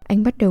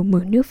 Anh bắt đầu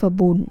mở nước vào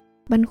bồn,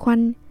 băn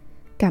khoăn,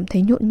 cảm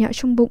thấy nhộn nhạo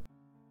trong bụng.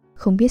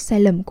 Không biết sai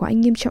lầm của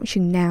anh nghiêm trọng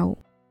chừng nào.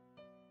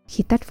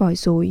 Khi tắt vòi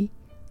rồi,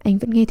 anh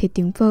vẫn nghe thấy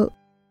tiếng vợ.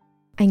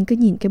 Anh cứ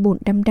nhìn cái bồn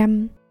đăm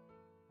đăm.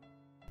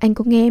 Anh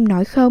có nghe em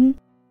nói không?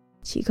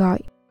 Chị gọi.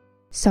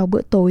 Sau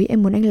bữa tối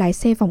em muốn anh lái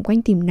xe vòng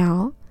quanh tìm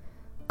nó.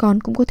 Con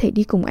cũng có thể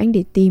đi cùng anh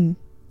để tìm.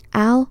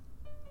 Al?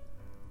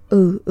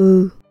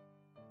 Ừ.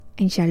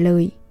 Anh trả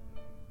lời.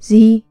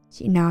 Gì?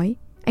 Chị nói.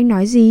 Anh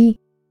nói gì?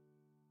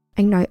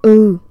 Anh nói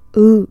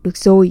được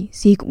rồi,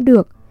 gì cũng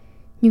được.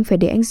 Nhưng phải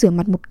để anh rửa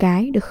mặt một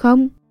cái, được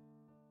không?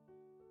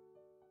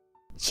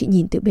 Chị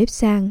nhìn từ bếp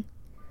sang.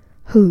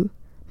 Hừ,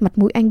 mặt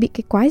mũi anh bị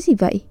cái quái gì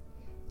vậy?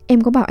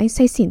 Em có bảo anh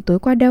say xỉn tối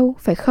qua đâu,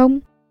 phải không?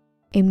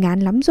 Em ngán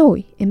lắm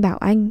rồi, em bảo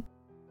anh.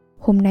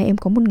 Hôm nay em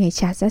có một ngày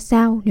trả ra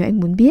sao nếu anh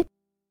muốn biết.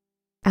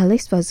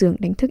 Alex vào giường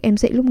đánh thức em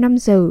dậy lúc 5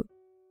 giờ.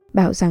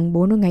 Bảo rằng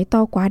bố nó ngáy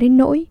to quá đến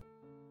nỗi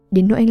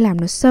anh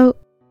làm nó sợ.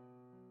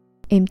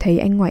 Em thấy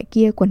anh ngoài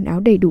kia quần áo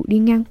đầy đủ đi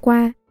ngang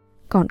qua,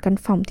 còn căn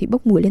phòng thì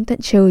bốc mùi lên tận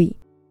trời.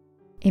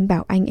 Em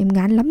bảo anh em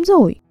ngán lắm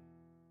rồi.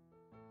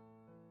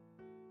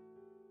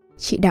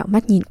 Chị đảo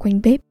mắt nhìn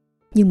quanh bếp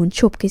như muốn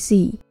chộp cái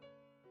gì.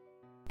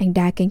 Anh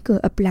đá cánh cửa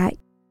ập lại.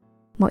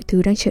 Mọi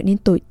thứ đang trở nên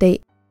tồi tệ.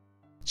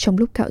 Trong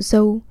lúc cạo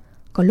râu,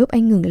 có lúc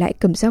anh ngừng lại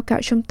cầm dao cạo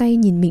trong tay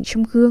nhìn mình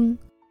trong gương.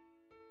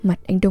 Mặt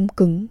anh đông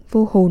cứng,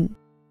 vô hồn,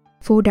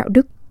 vô đạo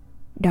đức.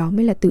 Đó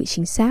mới là từ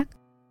chính xác.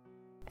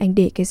 Anh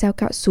để cái dao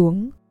cạo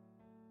xuống.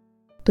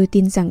 Tôi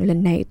tin rằng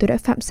lần này tôi đã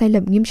phạm sai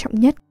lầm nghiêm trọng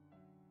nhất.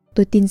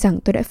 Tôi tin rằng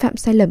tôi đã phạm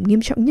sai lầm nghiêm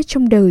trọng nhất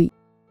trong đời.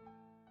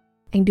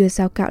 Anh đưa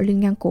dao cạo lên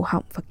ngang cổ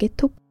họng và kết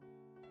thúc.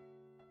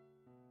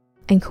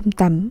 Anh không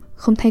tắm,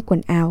 không thay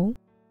quần áo.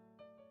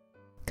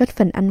 Cất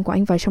phần ăn của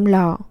anh vào trong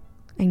lò,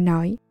 anh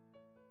nói,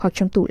 hoặc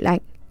trong tủ lạnh.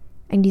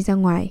 Anh đi ra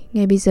ngoài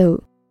ngay bây giờ.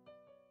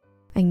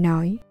 Anh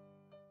nói,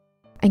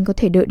 anh có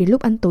thể đợi đến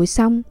lúc ăn tối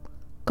xong,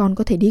 con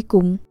có thể đi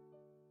cùng.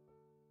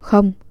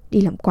 Không,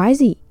 đi làm quái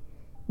gì,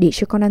 để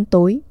cho con ăn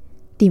tối,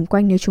 tìm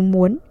quanh nếu chúng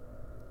muốn.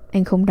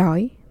 Anh không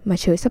đói, mà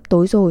trời sắp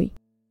tối rồi.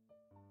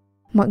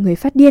 Mọi người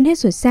phát điên hết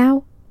rồi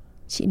sao?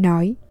 Chị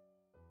nói,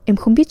 em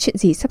không biết chuyện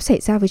gì sắp xảy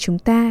ra với chúng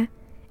ta.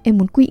 Em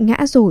muốn quỵ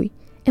ngã rồi,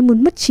 em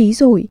muốn mất trí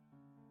rồi.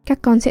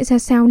 Các con sẽ ra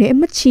sao nếu em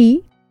mất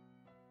trí?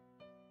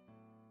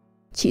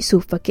 Chị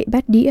sụp vào kệ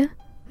bát đĩa,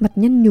 mặt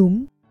nhăn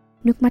nhúm,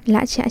 nước mắt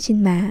lã chã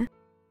trên má.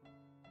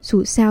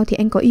 Dù sao thì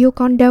anh có yêu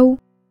con đâu.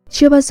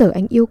 Chưa bao giờ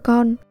anh yêu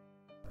con.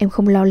 Em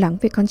không lo lắng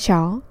về con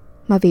chó,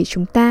 mà về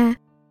chúng ta.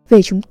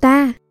 Về chúng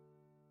ta.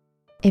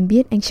 Em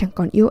biết anh chẳng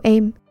còn yêu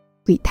em,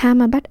 quỷ tha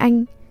mà bắt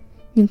anh.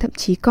 Nhưng thậm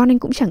chí con anh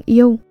cũng chẳng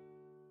yêu.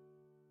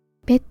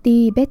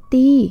 Betty,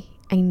 Betty,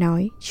 anh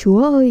nói,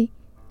 Chúa ơi.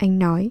 Anh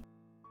nói,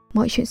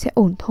 mọi chuyện sẽ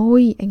ổn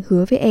thôi, anh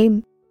hứa với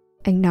em.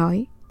 Anh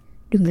nói,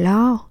 đừng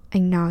lo,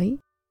 anh nói.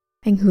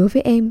 Anh hứa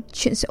với em,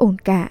 chuyện sẽ ổn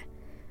cả.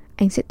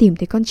 Anh sẽ tìm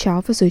thấy con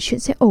chó và rồi chuyện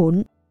sẽ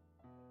ổn.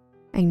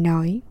 Anh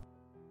nói.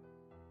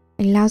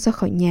 Anh lao ra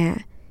khỏi nhà,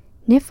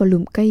 nép vào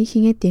lùm cây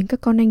khi nghe tiếng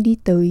các con anh đi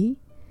tới.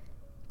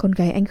 Con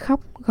gái anh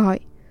khóc, gọi,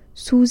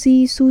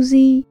 Suzy,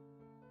 Suzy.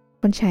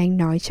 Con trai anh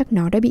nói chắc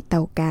nó đã bị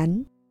tàu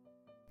cán.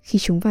 Khi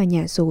chúng vào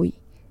nhà rồi,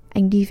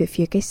 anh đi về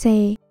phía cái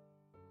xe.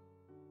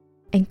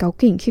 Anh cáu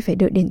kỉnh khi phải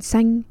đợi đèn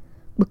xanh,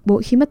 bực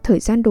bội khi mất thời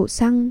gian đổ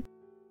xăng.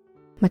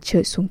 Mặt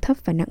trời xuống thấp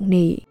và nặng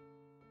nề,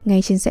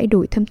 ngay trên dãy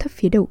đồi thâm thấp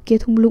phía đầu kia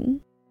thung lũng.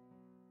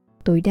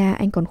 Tối đa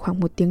anh còn khoảng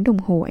 1 tiếng đồng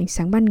hồ ánh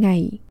sáng ban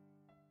ngày.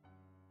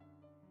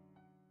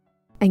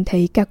 Anh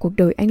thấy cả cuộc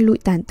đời anh lụi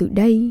tàn từ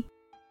đây.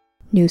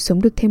 Nếu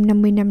sống được thêm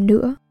 50 năm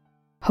nữa,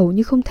 hầu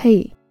như không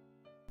thể.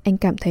 Anh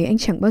cảm thấy anh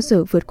chẳng bao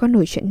giờ vượt qua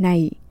nổi chuyện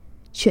này,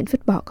 chuyện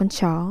vứt bỏ con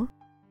chó.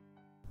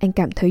 Anh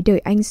cảm thấy đời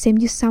anh xem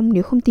như xong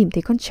nếu không tìm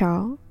thấy con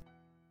chó.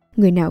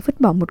 Người nào vứt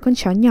bỏ một con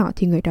chó nhỏ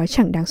thì người đó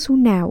chẳng đáng xu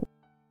nào.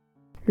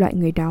 Loại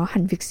người đó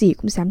hẳn việc gì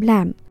cũng dám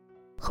làm,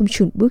 không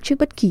chùn bước trước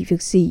bất kỳ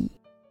việc gì.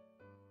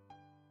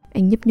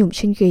 Anh nhấp nhổm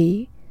trên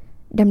ghế,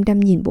 đăm đăm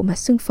nhìn bộ mặt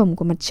sưng phồng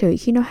của mặt trời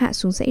khi nó hạ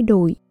xuống dãy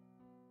đồi.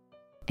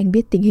 Anh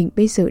biết tình hình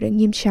bây giờ đã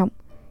nghiêm trọng,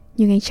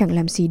 nhưng anh chẳng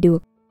làm gì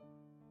được.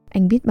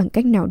 Anh biết bằng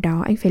cách nào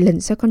đó anh phải lần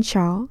ra con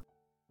chó.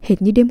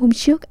 Hệt như đêm hôm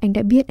trước anh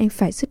đã biết anh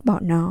phải dứt bỏ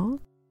nó.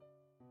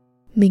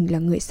 Mình là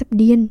người sắp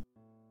điên.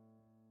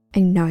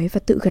 Anh nói và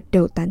tự gật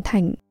đầu tán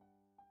thành.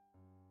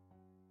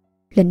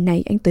 Lần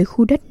này anh tới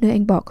khu đất nơi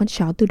anh bỏ con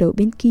chó từ đầu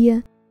bên kia,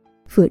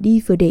 vừa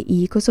đi vừa để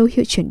ý có dấu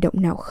hiệu chuyển động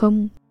nào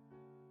không.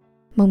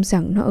 Mong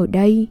rằng nó ở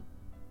đây,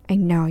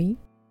 anh nói.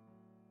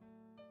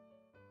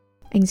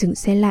 Anh dừng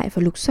xe lại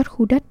và lục soát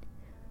khu đất,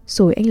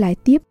 rồi anh lái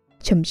tiếp,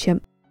 chậm chậm.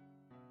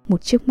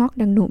 Một chiếc moóc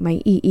đang nổ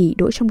máy ì ì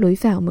đỗ trong lối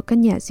vào một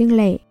căn nhà riêng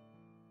lẻ.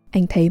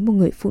 Anh thấy một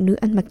người phụ nữ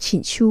ăn mặc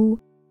chỉn chu,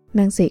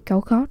 mang giày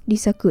cao gót đi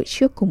ra cửa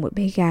trước cùng một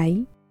bé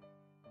gái.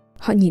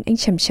 Họ nhìn anh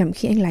chằm chằm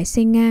khi anh lái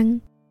xe ngang.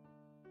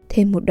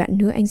 Thêm một đoạn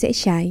nữa anh rẽ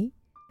trái.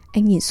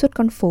 Anh nhìn suốt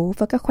con phố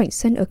và các khoảnh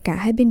sân ở cả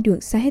hai bên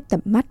đường xa hết tầm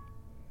mắt.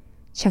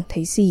 Chẳng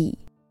thấy gì.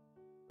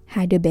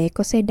 2 đứa bé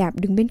có xe đạp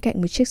đứng bên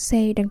cạnh một chiếc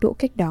xe đang đỗ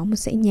cách đó một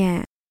dãy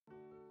nhà.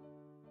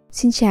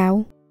 Xin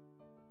chào.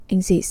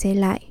 Anh rẽ xe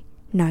lại,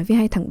 nói với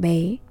 2 thằng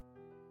bé.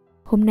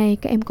 Hôm nay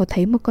các em có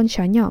thấy một con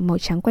chó nhỏ màu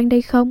trắng quanh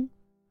đây không?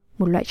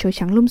 Một loại chó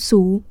trắng lông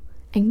xù.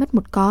 Anh mất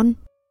một con.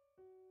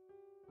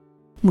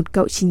 Một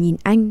cậu chỉ nhìn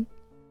anh.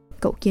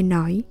 Cậu kia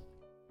nói.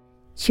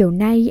 Chiều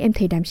nay em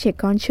thấy đám trẻ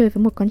con chơi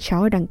với một con chó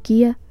ở đằng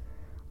kia,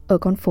 ở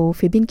con phố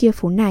phía bên kia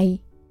phố này.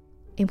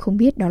 Em không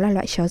biết đó là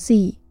loại chó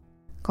gì.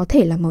 Có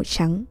thể là màu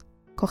trắng.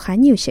 Có khá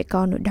nhiều trẻ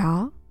con ở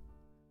đó.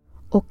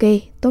 Ok,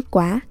 tốt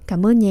quá,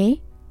 cảm ơn nhé.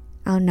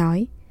 Ao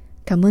nói.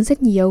 Cảm ơn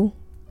rất nhiều.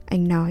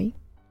 Anh nói.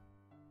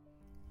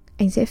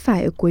 Anh rẽ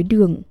phải ở cuối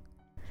đường.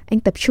 Anh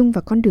tập trung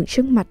vào con đường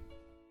trước mặt.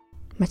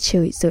 Mặt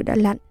trời giờ đã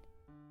lặn.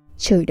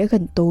 Trời đã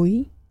gần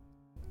tối.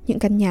 Những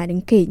căn nhà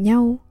đứng kề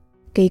nhau,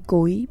 cây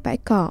cối, bãi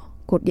cỏ,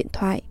 cột điện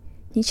thoại,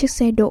 những chiếc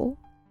xe đỗ.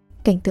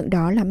 Cảnh tượng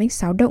đó làm anh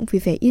xáo động vì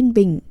vẻ yên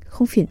bình,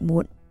 không phiền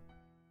muộn.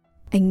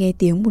 Anh nghe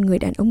tiếng một người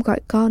đàn ông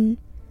gọi con.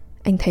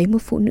 Anh thấy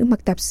một phụ nữ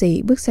mặc tạp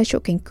dề bước ra chỗ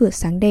cánh cửa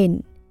sáng đèn.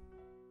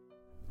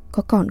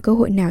 Có còn cơ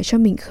hội nào cho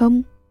mình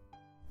không?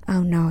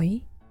 Ao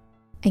nói.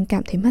 Anh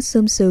cảm thấy mắt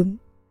rơm rớm.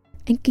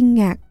 Anh kinh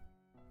ngạc.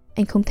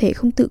 Anh không thể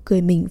không tự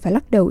cười mình và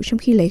lắc đầu trong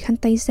khi lấy khăn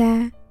tay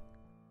ra.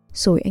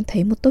 Rồi anh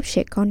thấy một tốp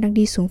trẻ con đang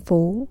đi xuống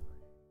phố.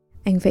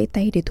 Anh vẫy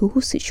tay để thu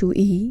hút sự chú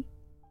ý.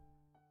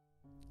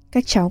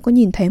 Các cháu có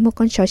nhìn thấy một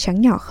con chó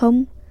trắng nhỏ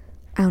không?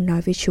 Ao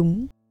nói với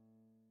chúng.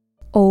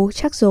 Ồ,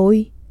 chắc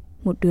rồi.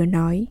 Một đứa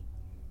nói.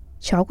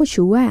 Chó của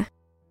chú à?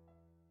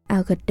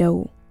 Ao gật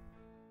đầu.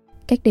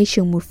 Cách đây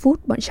chừng 1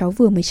 phút bọn cháu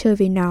vừa mới chơi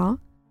với nó.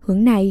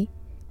 Hướng này.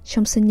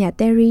 Trong sân nhà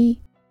Terry.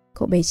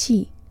 Cậu bé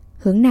chỉ.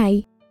 Hướng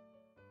này.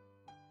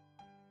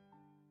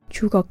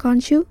 Chú có con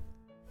chứ?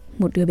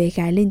 Một đứa bé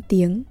gái lên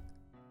tiếng.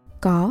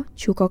 Có,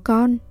 chú có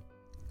con,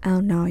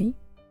 Al nói.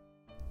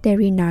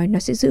 Terry nói nó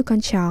sẽ giữ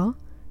con chó.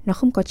 Nó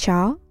không có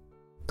chó,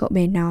 cậu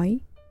bé nói.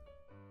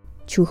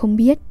 Chú không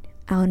biết,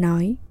 Al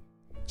nói.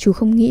 Chú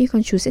không nghĩ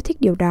con chú sẽ thích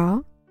điều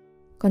đó.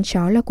 Con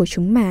chó là của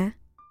chúng mà.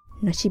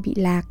 Nó chỉ bị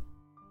lạc,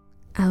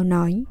 Al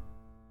nói.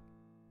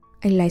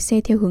 Anh lái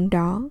xe theo hướng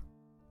đó.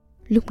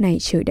 Lúc này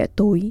trời đã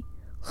tối,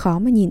 khó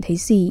mà nhìn thấy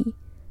gì.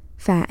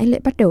 Và anh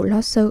lại bắt đầu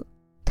lo sợ,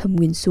 thầm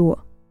nguyền rủa.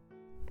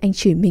 Anh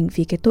chửi mình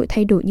vì cái tội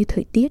thay đổi như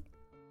thời tiết,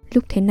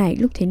 lúc thế này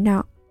lúc thế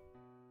nọ.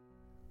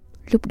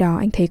 Lúc đó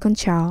anh thấy con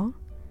chó.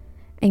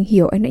 Anh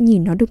hiểu anh đã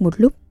nhìn nó được một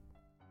lúc.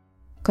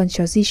 Con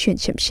chó di chuyển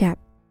chậm chạp,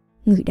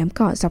 ngửi đám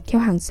cỏ dọc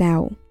theo hàng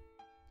rào.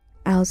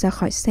 Al ra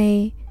khỏi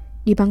xe,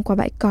 đi băng qua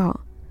bãi cỏ,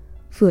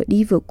 vừa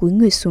đi vừa cúi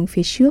người xuống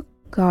phía trước,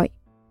 gọi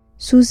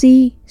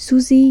Suzy,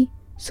 Suzy,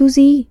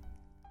 Suzy.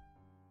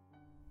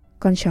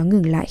 Con chó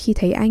ngừng lại khi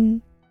thấy anh.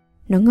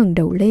 Nó ngẩng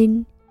đầu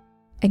lên.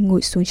 Anh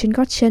ngồi xuống trên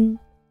gót chân,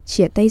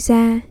 chìa tay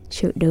ra,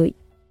 chờ đợi.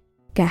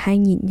 Cả hai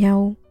nhìn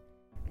nhau.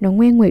 Nó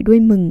ngoe nguẩy đuôi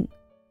mừng.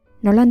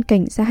 Nó lăn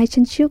cảnh ra hai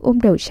chân trước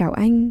ôm đầu chào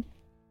anh.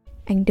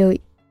 Anh đợi.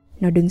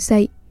 Nó đứng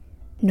dậy.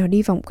 Nó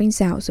đi vòng quanh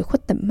rào rồi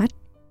khuất tầm mắt.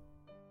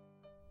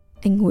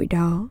 Anh ngồi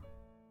đó.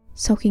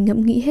 Sau khi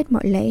ngẫm nghĩ hết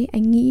mọi lẽ,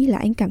 anh nghĩ là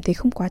anh cảm thấy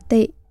không quá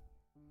tệ.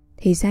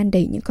 Thế gian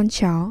đầy những con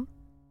chó.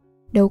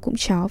 Đâu cũng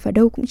chó và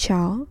đâu cũng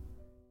chó.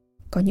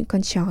 Có những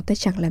con chó ta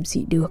chẳng làm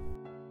gì được.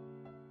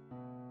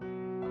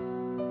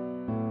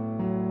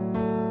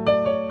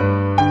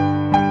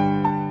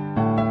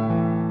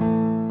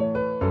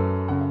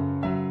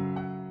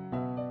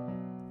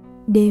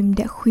 Đêm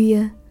đã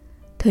khuya,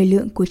 thời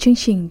lượng của chương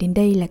trình đến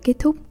đây là kết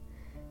thúc.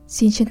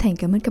 Xin chân thành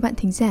cảm ơn các bạn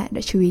thính giả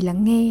đã chú ý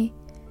lắng nghe.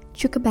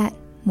 Chúc các bạn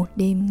một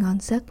đêm ngon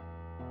giấc.